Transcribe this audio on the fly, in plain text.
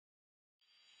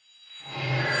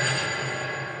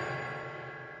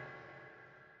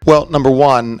Well, number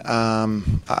one,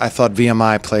 I thought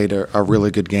VMI played a really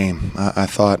good game. I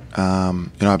thought,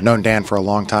 I've known Dan for a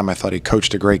long time. I thought he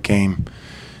coached a great game,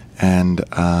 and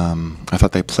I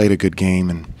thought they played a good game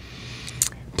and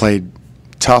played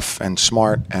tough and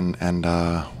smart and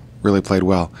really played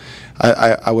well.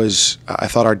 I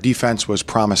thought our defense was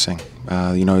promising.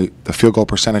 The field goal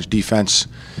percentage defense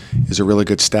is a really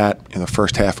good stat. The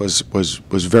first half was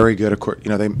very good. Of course,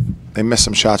 they missed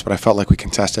some shots, but I felt like we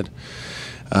contested.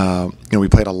 We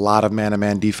played a lot of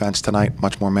man-to-man defense tonight,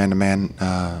 much more man-to-man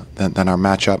than our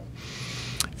matchup.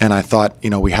 And I thought,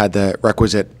 we had the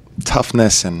requisite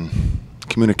toughness and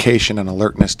communication and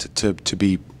alertness to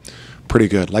be pretty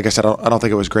good. Like I said, I don't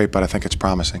think it was great, but I think it's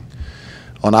promising.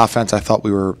 On offense, I thought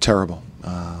we were terrible.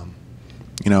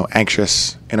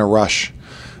 Anxious, in a rush,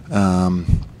 a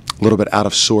little bit out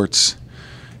of sorts.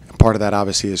 Part of that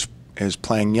obviously is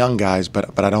playing young guys,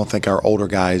 but I don't think our older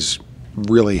guys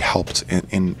really helped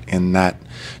in that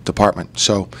department.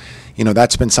 So,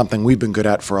 that's been something we've been good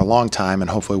at for a long time, and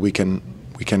hopefully we can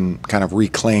kind of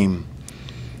reclaim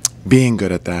being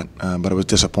good at that. But it was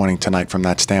disappointing tonight from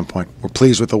that standpoint. We're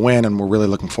pleased with the win, and we're really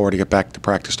looking forward to get back to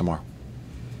practice tomorrow.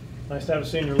 Nice to have a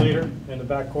senior leader in the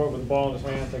backcourt with the ball in his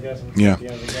hands, I guess. Yeah. At the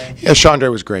end of the game. Yeah,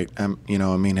 Chandre was great. He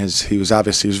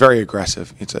was very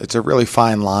aggressive. It's a really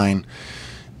fine line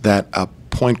that a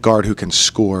point guard who can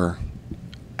score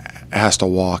has to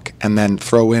walk, and then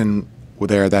throw in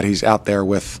there that he's out there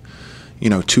with,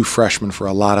 two freshmen for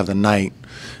a lot of the night.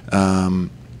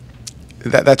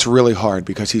 That's really hard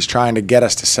because he's trying to get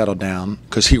us to settle down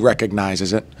because he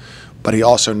recognizes it, but he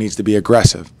also needs to be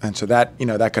aggressive, and so that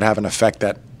that could have an effect,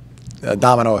 a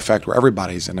domino effect where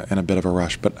everybody's in a bit of a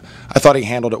rush. But I thought he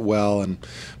handled it well and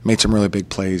made some really big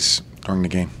plays during the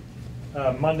game.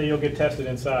 Monday you'll get tested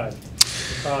inside.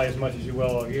 Probably as much as you will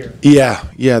all year. Yeah,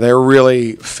 they're a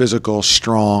really physical,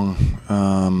 strong,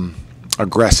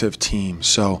 aggressive team.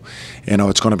 So,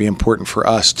 it's going to be important for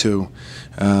us to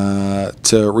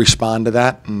respond to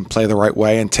that and play the right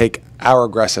way and take our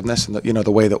aggressiveness and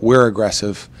the way that we're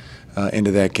aggressive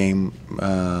into that game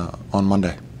on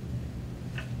Monday.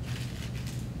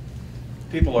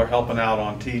 People are helping out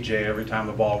on TJ every time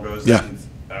the ball goes in.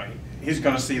 He's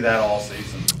going to see that all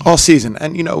season. All season.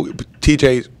 And,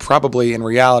 TJ probably in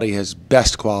reality his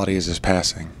best quality is his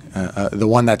passing. The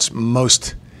one that's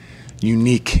most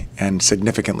unique and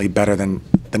significantly better than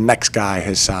the next guy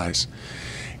his size.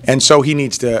 And so he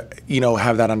needs to,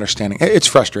 have that understanding. It's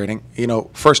frustrating.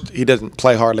 First he doesn't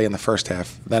play hardly in the first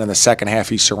half. Then in the second half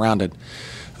he's surrounded.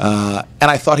 And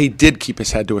I thought he did keep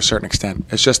his head to a certain extent.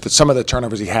 It's just that some of the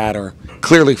turnovers he had are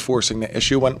clearly forcing the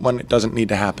issue when it doesn't need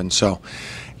to happen. So.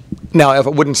 Now, if I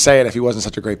wouldn't say it if he wasn't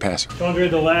such a great passer. Chandre,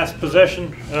 the last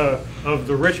possession of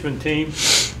the Richmond team,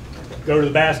 go to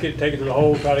the basket, take it to the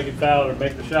hole, try to get fouled, or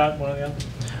make the shot, one or the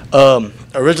other?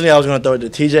 Originally, I was going to throw it to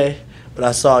TJ, but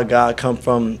I saw a guy come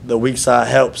from the weak side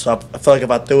help, so I felt like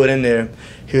if I threw it in there,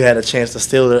 he had a chance to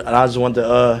steal it, and I just wanted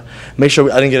to make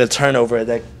sure I didn't get a turnover at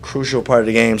that crucial part of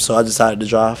the game, so I decided to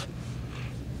drive.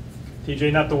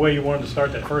 TJ, not the way you wanted to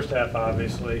start that first half,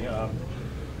 obviously.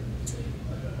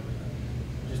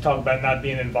 Talk about not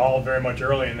being involved very much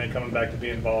early and then coming back to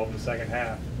be involved in the second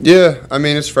half. Yeah,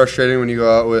 it's frustrating when you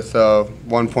go out with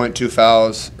 1.2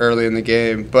 fouls early in the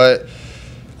game. But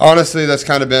honestly, that's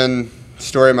kind of been the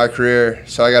story of my career.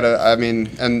 So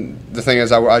and the thing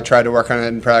is I tried to work on it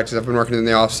in practice. I've been working in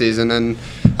the off season, and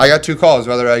I got 2 calls.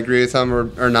 Whether I agree with them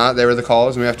or not, they were the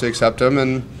calls, and we have to accept them.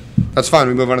 And that's fine.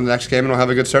 We move on to the next game, and we'll have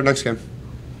a good start next game.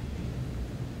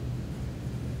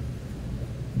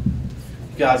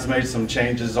 You guys made some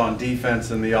changes on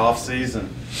defense in the offseason.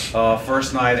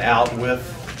 First night out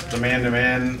with the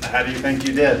man-to-man, how do you think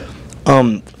you did?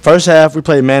 First half, we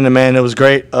played man-to-man. It was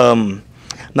great.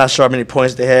 Not sure how many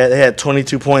points they had. They had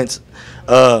 22 points,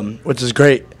 which is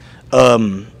great.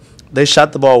 They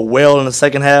shot the ball well in the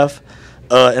second half.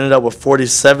 Ended up with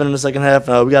 47 in the second half.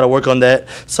 We got to work on that.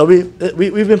 So we've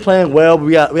been playing well. But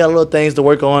we got little things to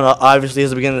work on. Obviously,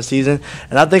 it's the beginning of the season,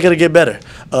 and I think it'll get better.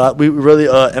 We really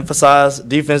emphasize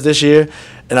defense this year,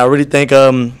 and I really think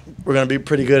we're going to be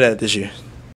pretty good at it this year.